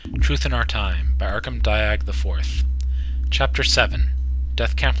Truth in Our Time by Arkum Dyag IV. Chapter 7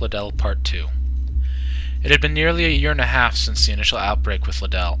 Death Camp Lydell Part 2. It had been nearly a year and a half since the initial outbreak with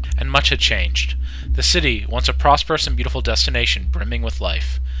Lydell, and much had changed. The city, once a prosperous and beautiful destination brimming with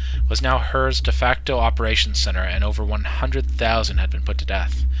life, was now Her's de facto operations center, and over 100,000 had been put to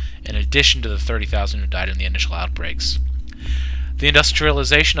death, in addition to the 30,000 who died in the initial outbreaks. The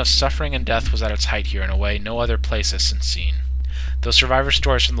industrialization of suffering and death was at its height here in a way no other place has since seen. Though survivor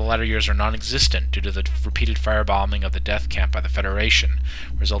stories from the latter years are non-existent due to the repeated firebombing of the death camp by the Federation,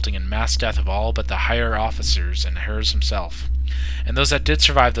 resulting in mass death of all but the higher officers and Hers himself. And those that did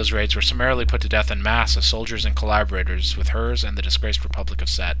survive those raids were summarily put to death en masse as soldiers and collaborators with Hers and the disgraced Republic of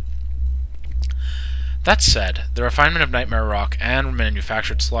Set. That said, the refinement of nightmare rock and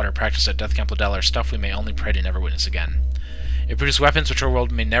manufactured slaughter practiced at Death Camp Lydell are stuff we may only pray to never witness again. It produced weapons which our world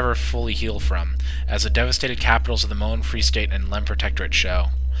may never fully heal from, as the devastated capitals of the Moan Free State and Lem Protectorate show.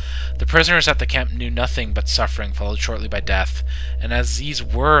 The prisoners at the camp knew nothing but suffering, followed shortly by death, and as these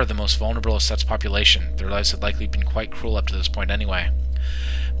were the most vulnerable of Set's population, their lives had likely been quite cruel up to this point anyway.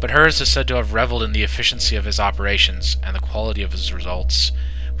 But Hers is said to have reveled in the efficiency of his operations and the quality of his results,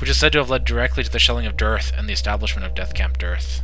 which is said to have led directly to the shelling of Dearth and the establishment of Death Camp Dearth.